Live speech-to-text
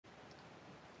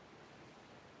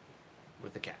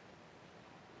with the cat.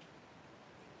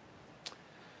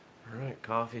 All right,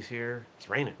 coffee's here. It's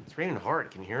raining. It's raining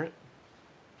hard. Can you hear it?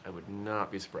 I would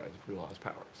not be surprised if we lost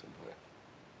power at some point.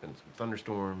 And some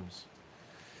thunderstorms.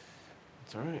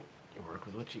 It's all right. You work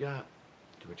with what you got.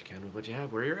 Do what you can with what you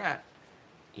have, where you're at.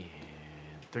 In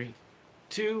 3,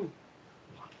 2,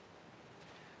 1.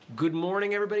 Good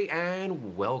morning, everybody,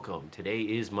 and welcome. Today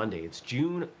is Monday. It's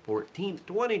June 14th,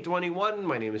 2021.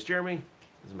 My name is Jeremy.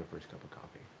 This is my first cup of coffee.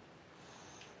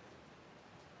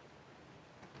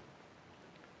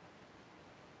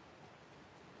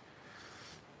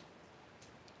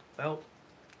 Well,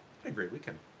 I had a great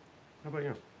weekend. How about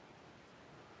you?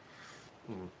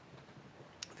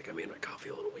 I think I made my coffee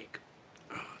a little weak.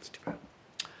 Oh, that's too bad.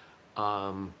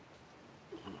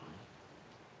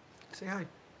 Say hi.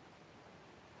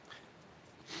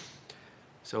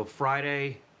 So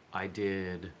Friday, I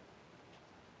did...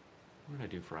 What did I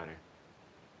do Friday?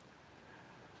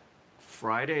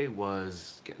 Friday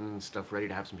was getting stuff ready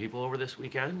to have some people over this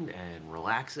weekend and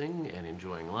relaxing and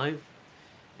enjoying life.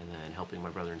 And then helping my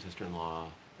brother and sister-in-law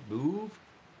move.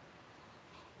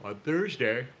 On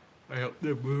Thursday, I helped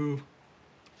them move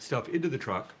stuff into the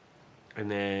truck.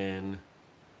 And then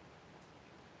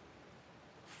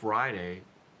Friday,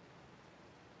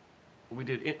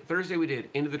 Thursday we did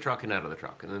into the truck and out of the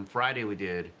truck. And then Friday we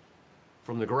did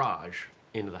from the garage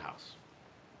into the house.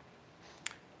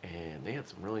 And they had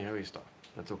some really heavy stuff.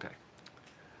 That's okay.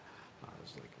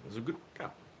 It was a good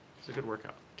workout. It was a good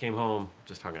workout. Came home,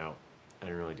 just hung out. I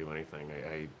didn't really do anything.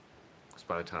 Because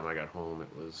by the time I got home,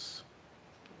 it was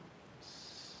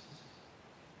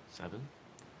 7.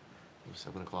 It was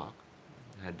 7 o'clock.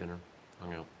 Had dinner,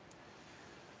 hung out,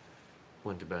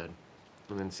 went to bed.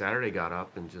 And then Saturday got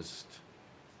up and just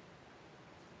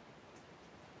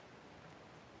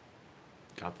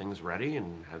got things ready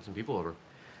and had some people over.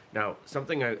 Now,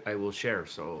 something I will share.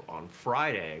 So on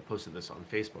Friday, I posted this on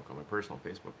Facebook, on my personal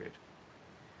Facebook page.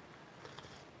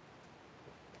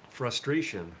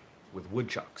 Frustration with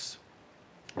woodchucks.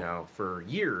 Now, for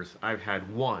years, I've had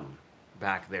one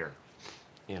back there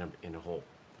in a hole.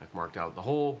 I've marked out the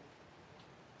hole.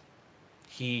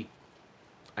 I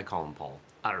call him Paul.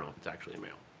 I don't know if it's actually a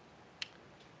male.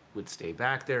 Would stay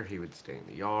back there. He would stay in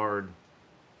the yard.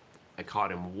 I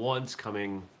caught him once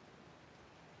coming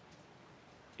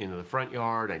into the front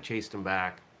yard. I chased him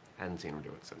back. Hadn't seen him do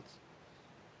it since.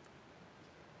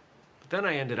 But then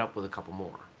I ended up with a couple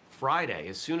more. Friday,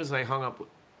 as soon as I as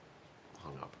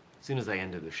soon as I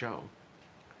ended the show,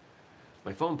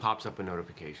 my phone pops up a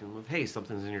notification with, hey,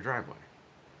 something's in your driveway.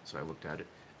 So I looked at it,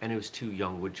 and it was 2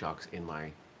 young woodchucks in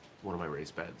one of my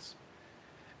raised beds.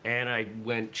 And I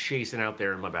went chasing out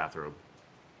there in my bathrobe,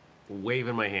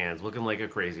 waving my hands, looking like a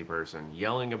crazy person,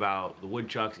 yelling about the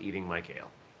woodchucks eating my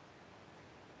kale.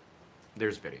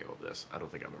 There's video of this. I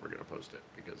don't think I'm ever going to post it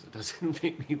because it doesn't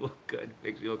make me look good. It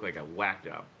makes me look like I whacked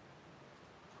up.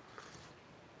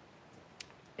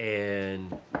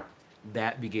 And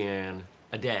that began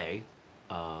a day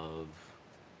of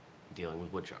dealing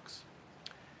with woodchucks.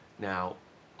 Now,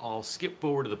 I'll skip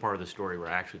forward to the part of the story where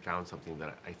I actually found something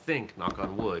that I think, knock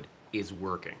on wood, is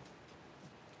working.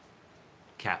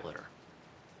 Cat litter.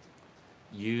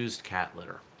 Used cat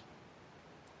litter.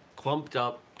 Clumped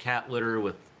up cat litter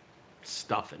with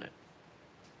stuff in it.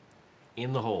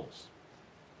 In the holes.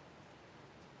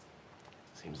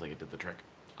 Seems like it did the trick.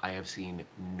 I have seen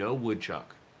no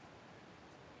woodchuck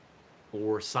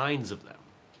or signs of them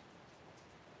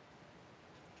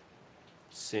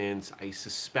since I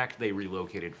suspect they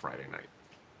relocated Friday night.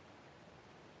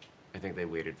 I think they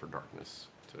waited for darkness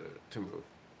to move.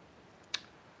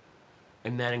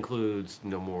 And that includes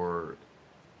no more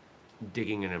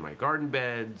digging into my garden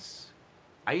beds.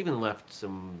 I even left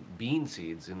some bean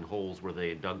seeds in holes where they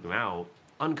had dug them out,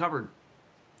 uncovered,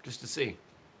 just to see.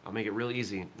 I'll make it real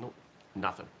easy. Nope,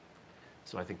 nothing.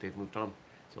 So I think they've moved on.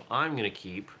 So I'm gonna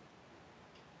keep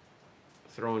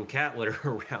throwing cat litter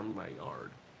around my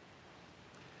yard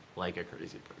like a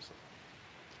crazy person.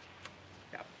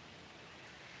 Yeah.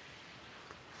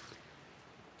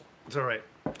 It's all right.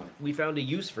 We found a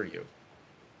use for you.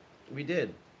 We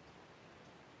did.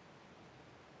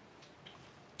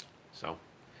 So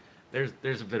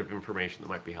there's a bit of information that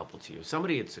might be helpful to you.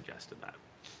 Somebody had suggested that.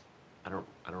 I don't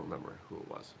remember who it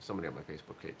was. Somebody on my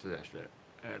Facebook page suggested it.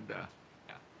 And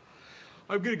yeah.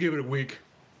 I'm gonna give it a week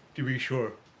to be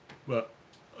sure. But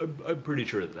I'm pretty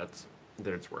sure that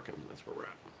it's working. That's where we're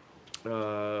at.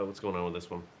 What's going on with this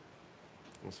one?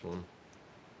 This one.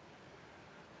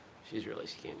 She's really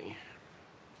skinny.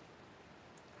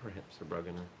 Her hips are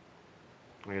bugging her.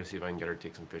 I gotta see if I can get her to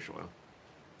take some fish oil.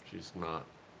 She's not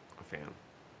a fan.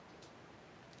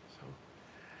 So,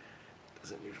 it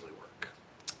doesn't usually work.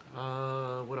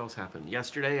 What else happened?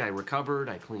 Yesterday I recovered,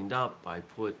 I cleaned up, I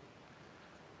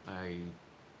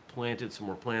planted some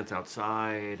more plants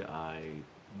outside, I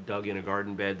dug in a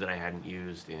garden bed that I hadn't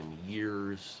used in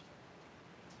years.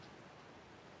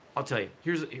 I'll tell you,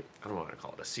 I don't want to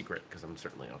call it a secret because I'm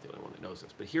certainly not the only one that knows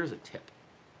this, but here's a tip.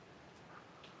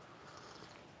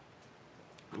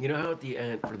 You know how at the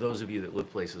end, for those of you that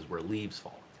live places where leaves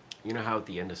fall, you know how at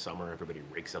the end of summer everybody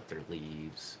rakes up their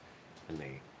leaves and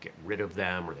they get rid of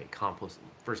them or they compost them?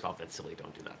 First off, that's silly,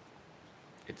 don't do that.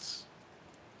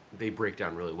 They break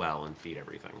down really well and feed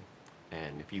everything.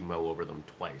 And if you mow over them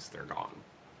twice, they're gone.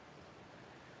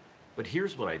 But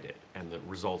here's what I did, and the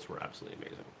results were absolutely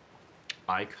amazing.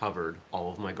 I covered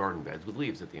all of my garden beds with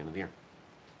leaves at the end of the year.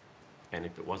 And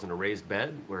if it wasn't a raised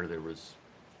bed where there was,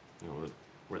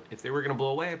 if they were going to blow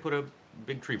away, I put a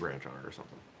big tree branch on it or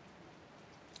something.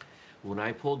 When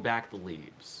I pulled back the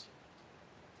leaves,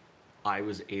 I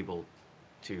was able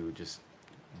to just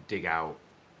dig out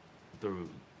the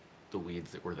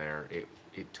weeds that were there. I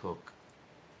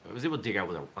was able to dig out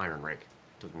with an iron rake.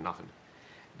 It took nothing.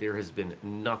 There has been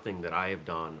nothing that I have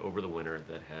done over the winter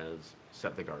that has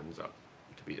set the gardens up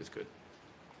to be as good.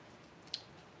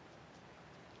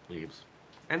 Leaves.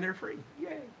 And they're free.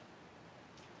 Yay!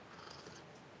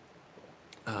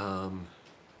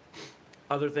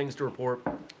 Other things to report.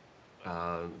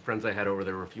 Friends I had over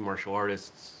there were a few martial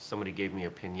artists. Somebody gave me a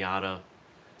piñata.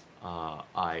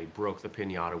 I broke the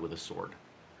piñata with a sword.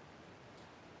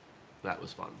 That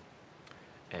was fun.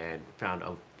 And found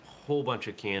a whole bunch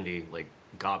of candy, like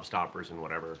gobstoppers and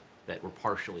whatever, that were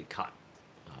partially cut,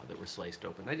 that were sliced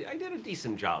open. I did a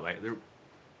decent job. A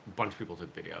bunch of people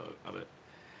took video of it.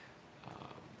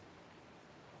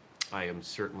 I am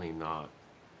certainly not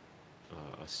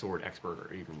a sword expert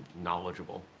or even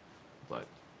knowledgeable, but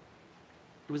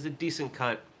it was a decent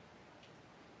cut.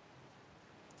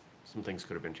 Some things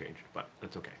could have been changed, but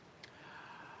that's okay.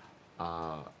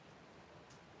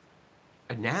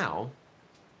 And now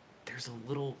there's a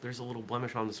little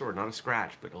blemish on the sword, not a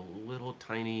scratch, but a little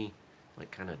tiny,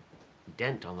 like, kind of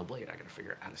dent on the blade. I got to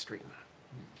figure out how to straighten that.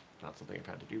 Not something I've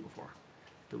had to do before.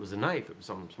 If it was a knife, it was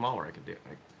something smaller, I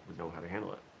would know how to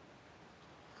handle it.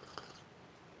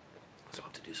 So I'll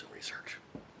have to do some research.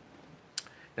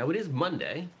 Now it is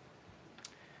Monday,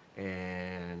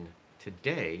 and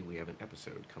today we have an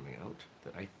episode coming out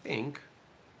that I think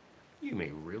you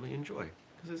may really enjoy,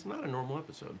 because it's not a normal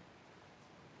episode.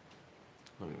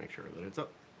 Let me make sure that it's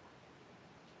up.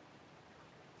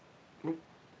 Nope,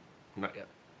 not yet.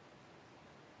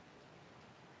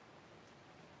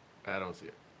 I don't see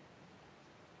it.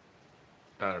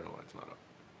 I don't know why it's not up.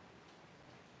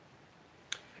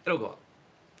 It'll go up.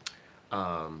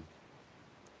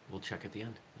 We'll check at the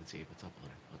end and see if it's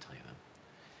uploaded. I'll tell you then.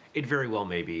 It very well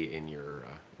may be in your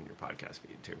podcast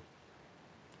feed too.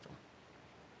 So,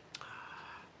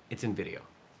 it's in video.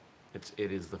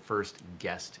 It is the first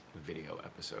guest video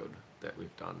episode that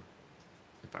we've done,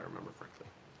 if I remember correctly.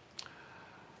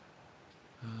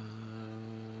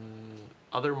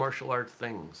 Other martial arts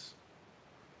things.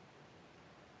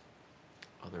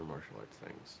 Other martial arts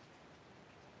things.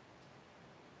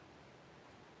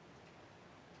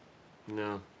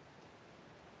 No.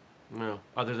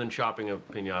 Other than chopping a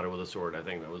piñata with a sword, I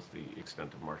think that was the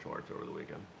extent of martial arts over the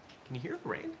weekend. Can you hear the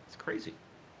rain? It's crazy.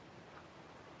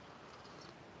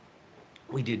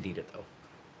 We did need it, though.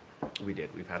 We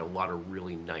did. We've had a lot of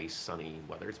really nice, sunny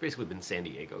weather. It's basically been San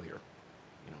Diego here.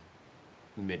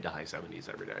 Mid to high 70s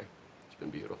every day. It's been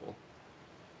beautiful.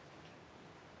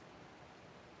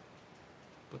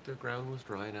 But the ground was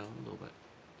drying out a little bit.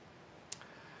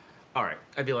 All right.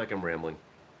 I feel like I'm rambling.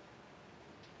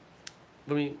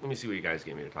 Let me see what you guys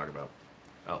gave me to talk about.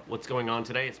 What's going on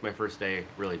today? It's my first day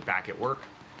really back at work,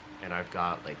 and I've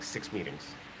got like 6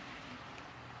 meetings.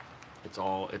 It's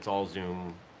all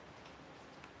Zoom,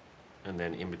 and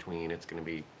then in between it's going to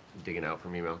be digging out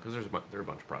from email because there are a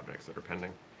bunch of projects that are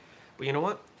pending. But you know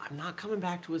what? I'm not coming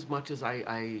back to as much as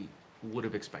I would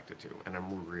have expected to, and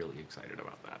I'm really excited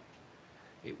about that.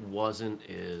 It wasn't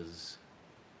as...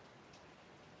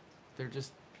 They're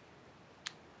just...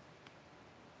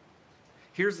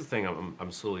 Here's the thing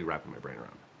I'm slowly wrapping my brain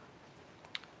around.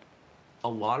 A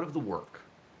lot of the work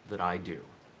that I do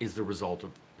is the result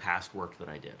of past work that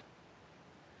I did.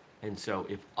 And so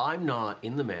if I'm not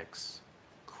in the mix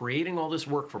creating all this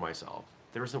work for myself,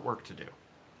 there isn't work to do.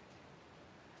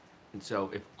 And so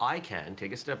if I can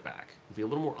take a step back and be a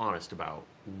little more honest about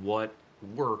what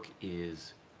work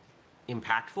is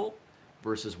impactful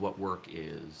versus what work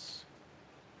is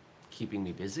keeping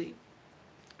me busy,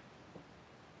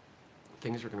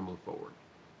 things are going to move forward.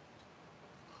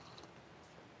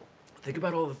 Think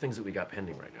about all the things that we got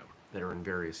pending right now that are in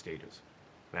various stages.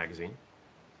 Magazine,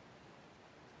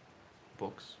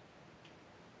 books,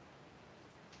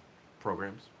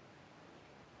 programs.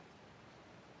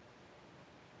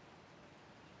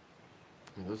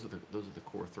 I mean, those are the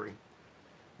core three.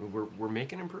 I mean, we're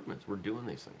making improvements. We're doing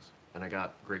these things, and I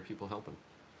got great people helping.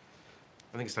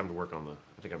 I think it's time to work on the.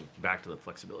 I think I'm back to the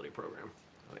flexibility program.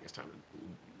 I think it's time to.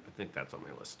 I think that's on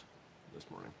my list this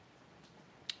morning.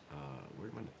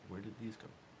 Where did these go?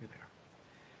 Here they are.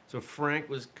 So Frank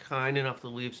was kind enough to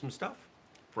leave some stuff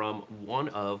from one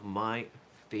of my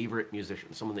favorite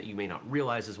musicians, someone that you may not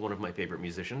realize is one of my favorite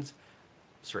musicians,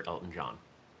 Sir Elton John.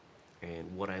 And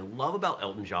what I love about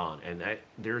Elton John, and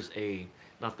there's a,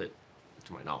 not that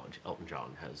to my knowledge Elton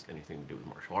John has anything to do with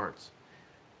martial arts,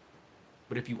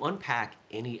 but if you unpack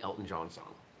any Elton John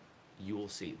song, you will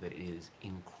see that it is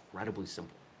incredibly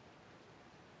simple.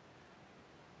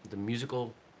 The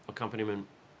musical accompaniment,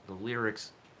 the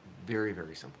lyrics, very,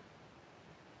 very simple.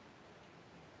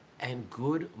 And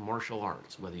good martial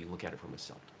arts, whether you look at it from a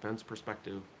self-defense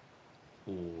perspective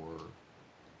or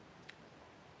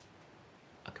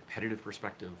a competitive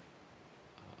perspective,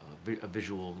 a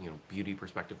visual, beauty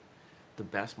perspective, the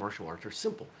best martial arts are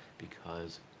simple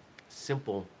because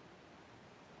simple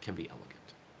can be elegant.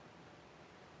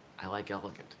 I like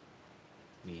elegant.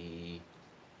 We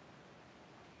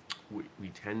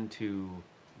tend to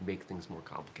make things more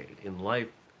complicated in life,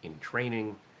 in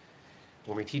training.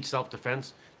 When we teach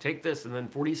self-defense, take this, and then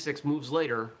 46 moves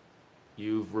later,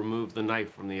 you've removed the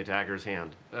knife from the attacker's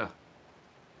hand. Ugh.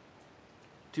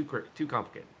 Too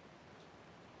complicated.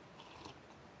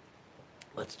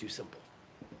 Let's do simple.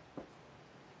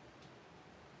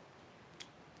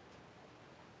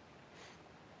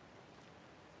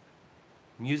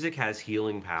 Music has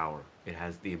healing power. It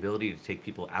has the ability to take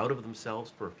people out of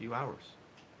themselves for a few hours.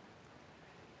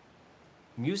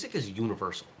 Music is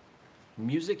universal.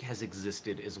 Music has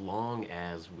existed as long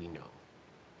as we know.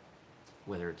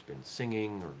 Whether it's been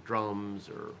singing or drums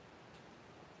or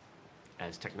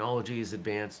as technology has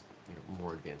advanced,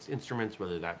 more advanced instruments,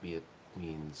 whether that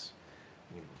means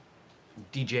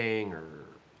DJing or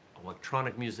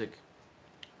electronic music.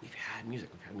 We've had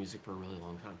music for a really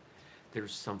long time.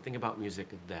 There's something about music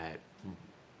that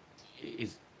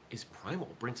is primal,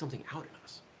 brings something out in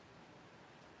us.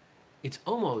 It's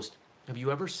almost, have you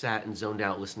ever sat and zoned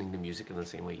out listening to music in the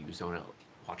same way you zone out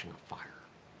watching a fire?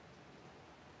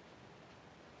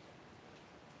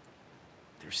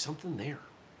 There's something there.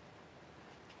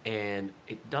 And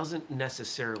it doesn't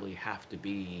necessarily have to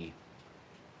be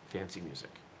fancy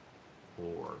music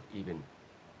or even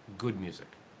good music.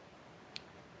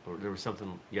 Or there was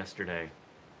something yesterday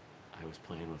I was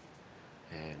playing with,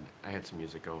 and I had some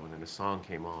music going, and a song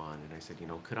came on, and I said,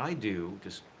 could I do,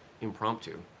 just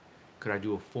impromptu, could I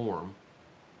do a form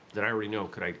that I already know,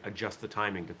 could I adjust the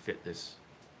timing to fit this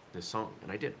song?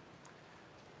 And I did.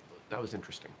 That was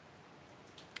interesting.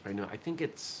 I think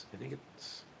it's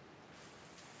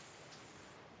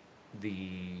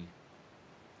the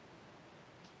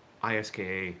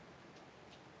ISKA.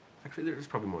 Actually, there's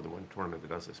probably more than one tournament that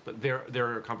does this, but there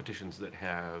are competitions that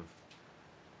have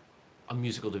a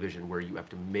musical division where you have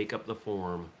to make up the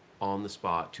form on the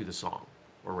spot to the song,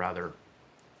 or rather,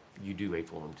 you do a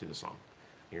form to the song,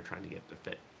 and you're trying to get it to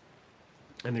fit.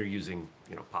 And they're using,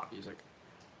 pop music.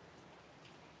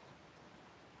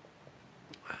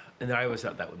 And I always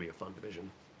thought that would be a fun division,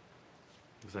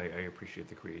 because I appreciate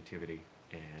the creativity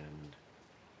and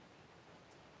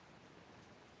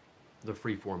the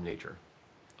free-form nature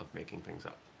of making things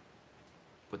up.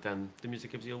 But then the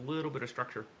music gives you a little bit of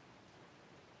structure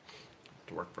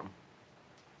to work from.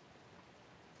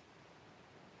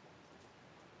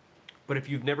 But if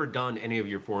you've never done any of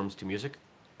your forms to music,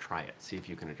 try it. See if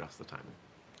you can adjust the timing.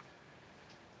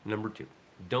 Number 2,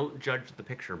 don't judge the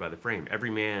picture by the frame.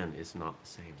 Every man is not the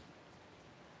same.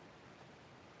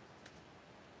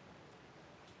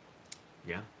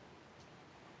 Yeah.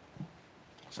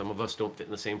 Some of us don't fit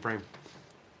in the same frame.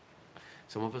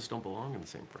 Some of us don't belong in the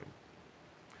same frame.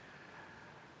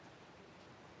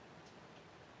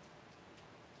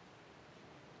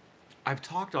 I've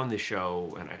talked on this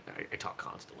show, and I talk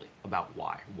constantly about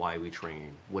why we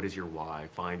train. What is your why?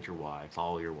 Find your why.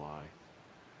 Follow your why.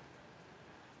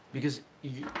 Because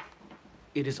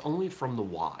it is only from the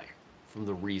why, from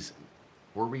the reason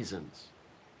or reasons,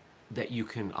 that you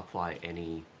can apply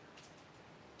any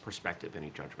perspective,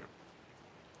 any judgment.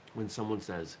 When someone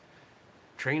says,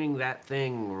 training that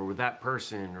thing or with that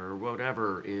person or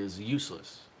whatever is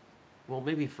useless, well,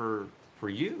 maybe for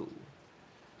you,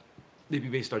 maybe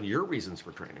based on your reasons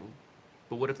for training,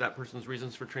 but what if that person's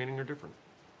reasons for training are different?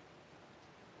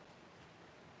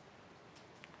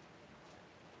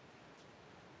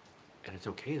 And it's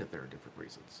okay that there are different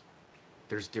reasons.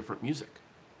 There's different music.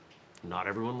 Not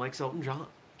everyone likes Elton John.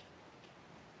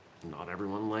 Not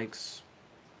everyone likes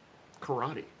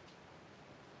karate.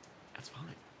 That's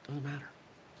fine. Doesn't matter.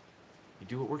 You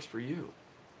do what works for you.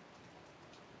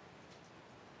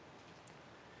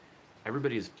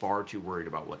 Everybody is far too worried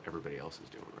about what everybody else is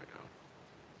doing right now.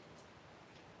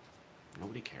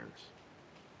 Nobody cares.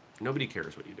 Nobody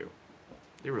cares what you do.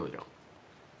 They really don't.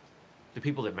 The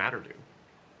people that matter do.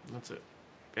 That's it.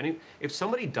 If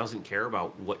somebody doesn't care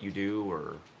about what you do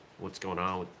or what's going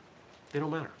on, they don't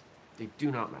matter. They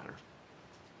do not matter.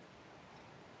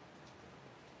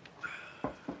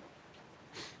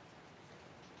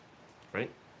 Right?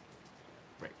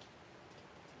 Right.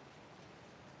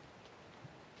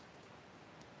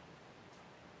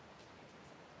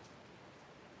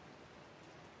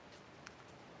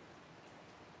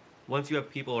 Once you have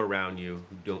people around you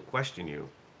who don't question you,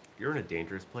 you're in a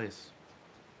dangerous place.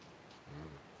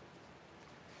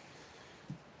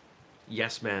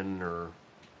 Yes men, or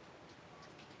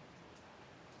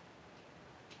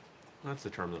that's the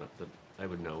term that I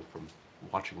would know from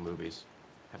watching movies,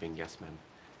 having yes men.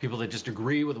 People that just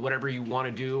agree with whatever you want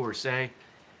to do or say.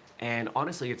 And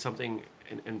honestly, it's something,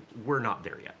 and we're not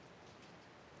there yet,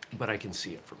 but I can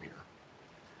see it from here.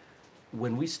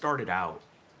 When we started out,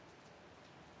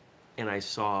 and I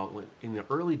saw, in the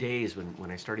early days when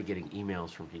I started getting emails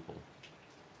from people,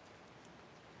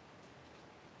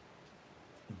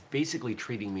 basically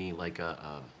treating me like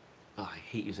I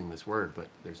hate using this word, but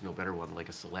there's no better one, like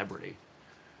a celebrity,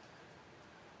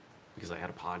 because I had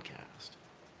a podcast.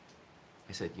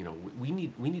 I said, you know, we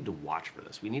need to watch for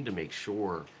this. We need to make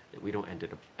sure that we don't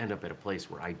end up at a place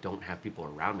where I don't have people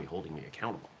around me holding me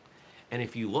accountable. And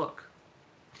if you look,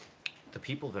 the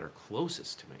people that are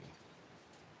closest to me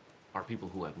are people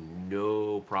who have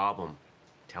no problem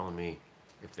telling me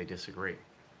if they disagree.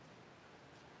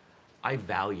 I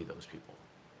value those people.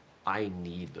 I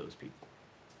need those people.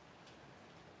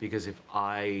 Because if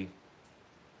I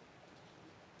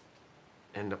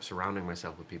end up surrounding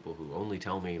myself with people who only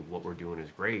tell me what we're doing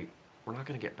is great, we're not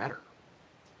going to get better.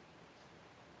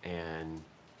 And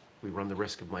we run the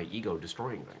risk of my ego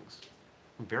destroying things.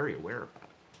 I'm very aware of that.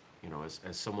 You know, as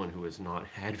someone who has not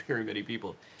had very many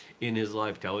people in his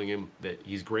life telling him that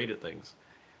he's great at things,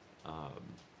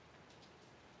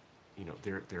 you know,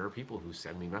 there are people who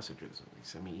send me messages and they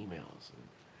send me emails, and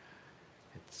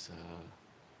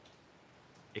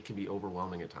it can be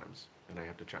overwhelming at times, and I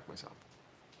have to check myself.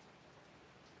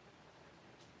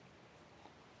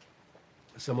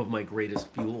 Some of my greatest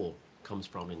fuel comes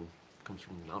from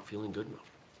not feeling good enough.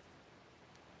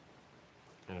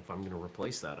 And if I'm going to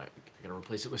replace that, I got to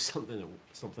replace it with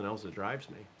something else that drives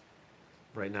me.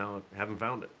 Right now, I haven't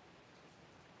found it.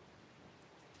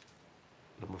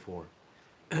 Number 4.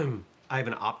 I have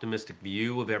an optimistic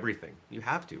view of everything. You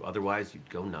have to, otherwise you'd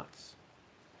go nuts.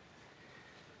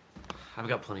 I've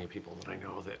got plenty of people that I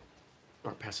know that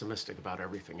are pessimistic about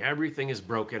everything. Everything is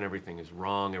broken, everything is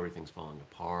wrong, everything's falling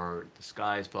apart, the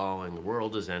sky's falling, the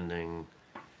world is ending.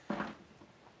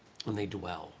 And they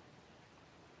dwell.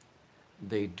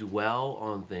 They dwell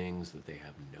on things that they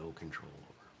have no control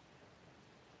over.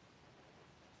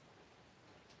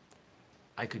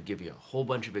 I could give you a whole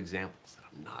bunch of examples that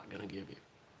I'm not going to give you.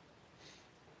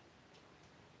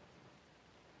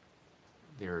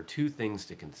 There are 2 things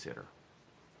to consider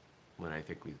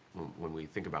when we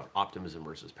think about optimism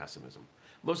versus pessimism.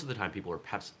 Most of the time people are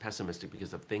pessimistic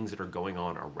because of things that are going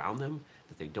on around them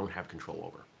that they don't have control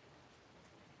over.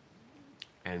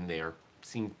 And they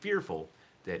seem fearful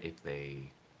that if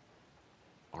they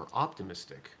are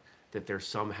optimistic, that they're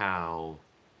somehow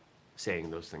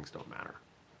saying those things don't matter.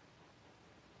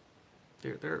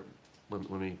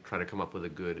 Let me try to come up with a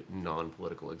good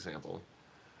non-political example.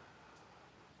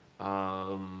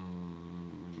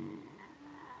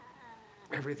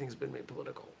 Everything's been made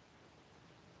political.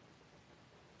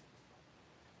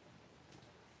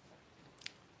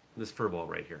 This furball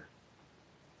right here.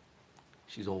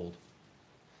 She's old.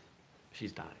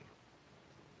 She's dying.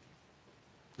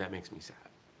 That makes me sad.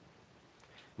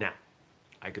 Now,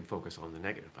 I could focus on the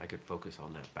negative. I could focus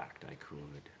on that fact.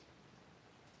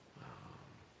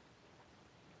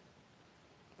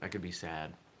 I could be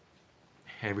sad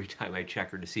every time I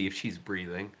check her to see if she's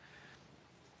breathing.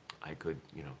 I could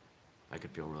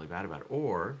feel really bad about it.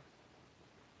 Or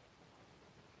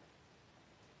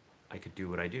I could do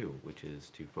what I do, which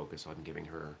is to focus on giving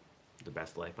her the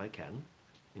best life I can,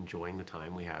 enjoying the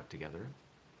time we have together.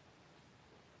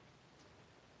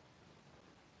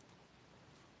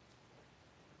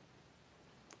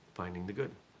 Finding the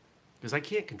good. Because I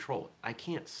can't control it. I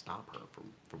can't stop her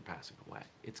from passing away.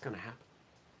 It's going to happen.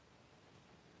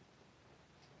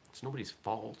 It's nobody's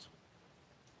fault.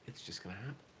 It's just going to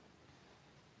happen.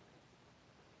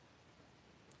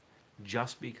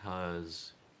 Just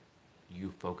because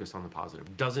you focus on the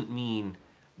positive doesn't mean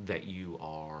that you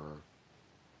are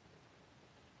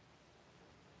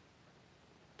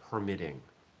permitting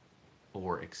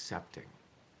or accepting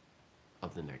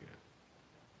of the negative.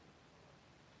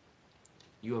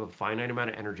 You have a finite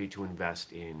amount of energy to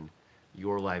invest in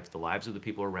your life, the lives of the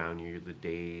people around you, the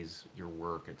days, your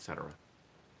work, etc.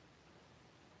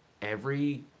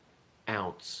 Every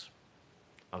ounce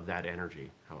of that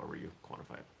energy, however you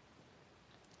quantify it,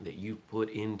 that you put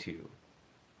into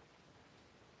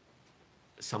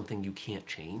something you can't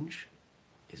change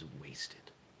is wasted.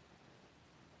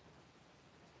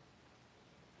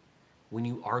 When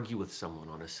you argue with someone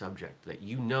on a subject that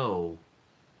you know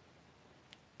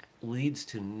leads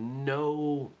to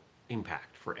no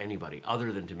impact for anybody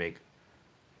other than to make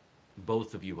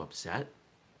both of you upset,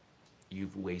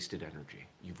 you've wasted energy.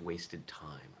 You've wasted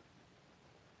time.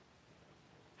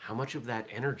 How much of that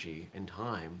energy and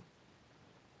time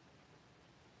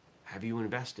have you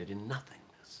invested in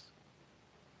nothingness?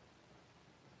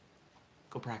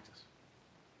 Go practice.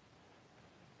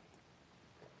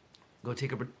 Go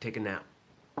take a nap.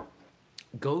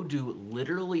 Go do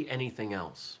literally anything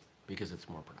else because it's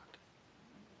more productive.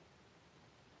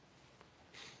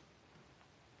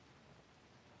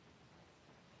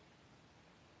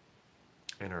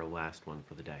 And our last one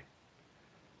for the day.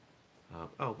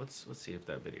 Let's see if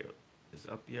that video is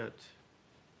up yet.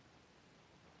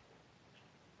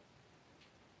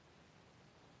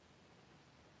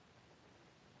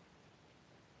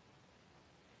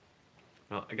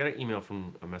 Well, I got an email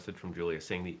from a message from Julia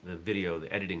saying the video,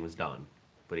 the editing was done,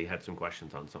 but he had some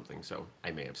questions on something, so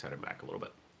I may have set him back a little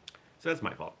bit. So that's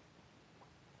my fault.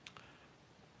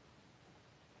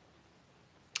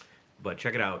 But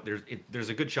check it out. There's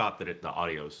a good shot that the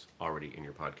audio's already in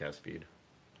your podcast feed.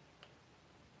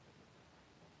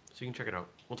 So you can check it out.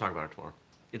 We'll talk about it tomorrow.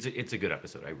 It's a good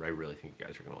episode. I really think you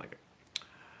guys are going to like it.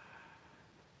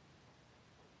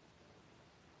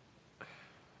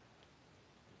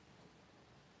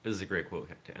 This is a great quote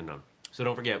to end on. So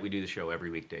don't forget, we do the show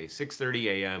every weekday, 6:30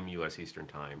 a.m. U.S. Eastern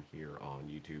Time here on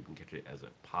YouTube. You can catch it as a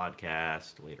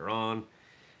podcast later on.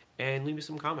 And leave me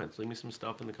some comments. Leave me some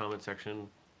stuff in the comment section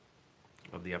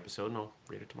of the episode, and I'll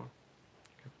read it tomorrow.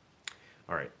 Okay.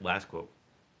 All right, last quote.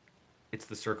 It's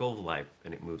the circle of life,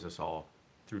 and it moves us all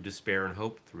through despair and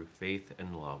hope, through faith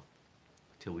and love,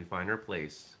 till we find our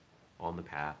place on the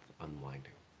path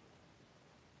unwinding.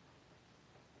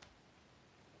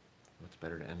 What's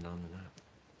better to end on than that?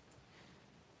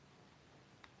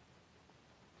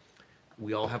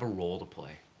 We all have a role to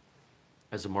play.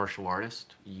 As a martial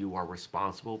artist, you are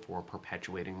responsible for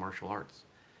perpetuating martial arts.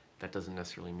 That doesn't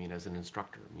necessarily mean as an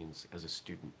instructor. It means as a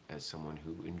student, as someone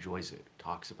who enjoys it,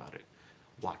 talks about it,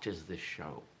 watches this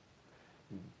show.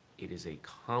 It is a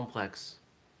complex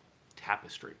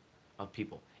tapestry of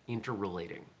people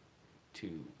interrelating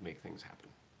to make things happen.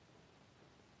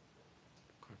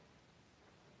 Okay.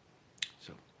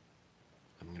 So,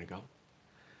 I'm going to go.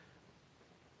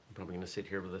 I'm probably going to sit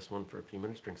here with this one for a few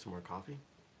minutes, drink some more coffee,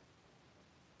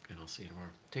 and I'll see you tomorrow.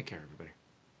 Take care, everybody.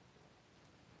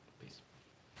 Peace.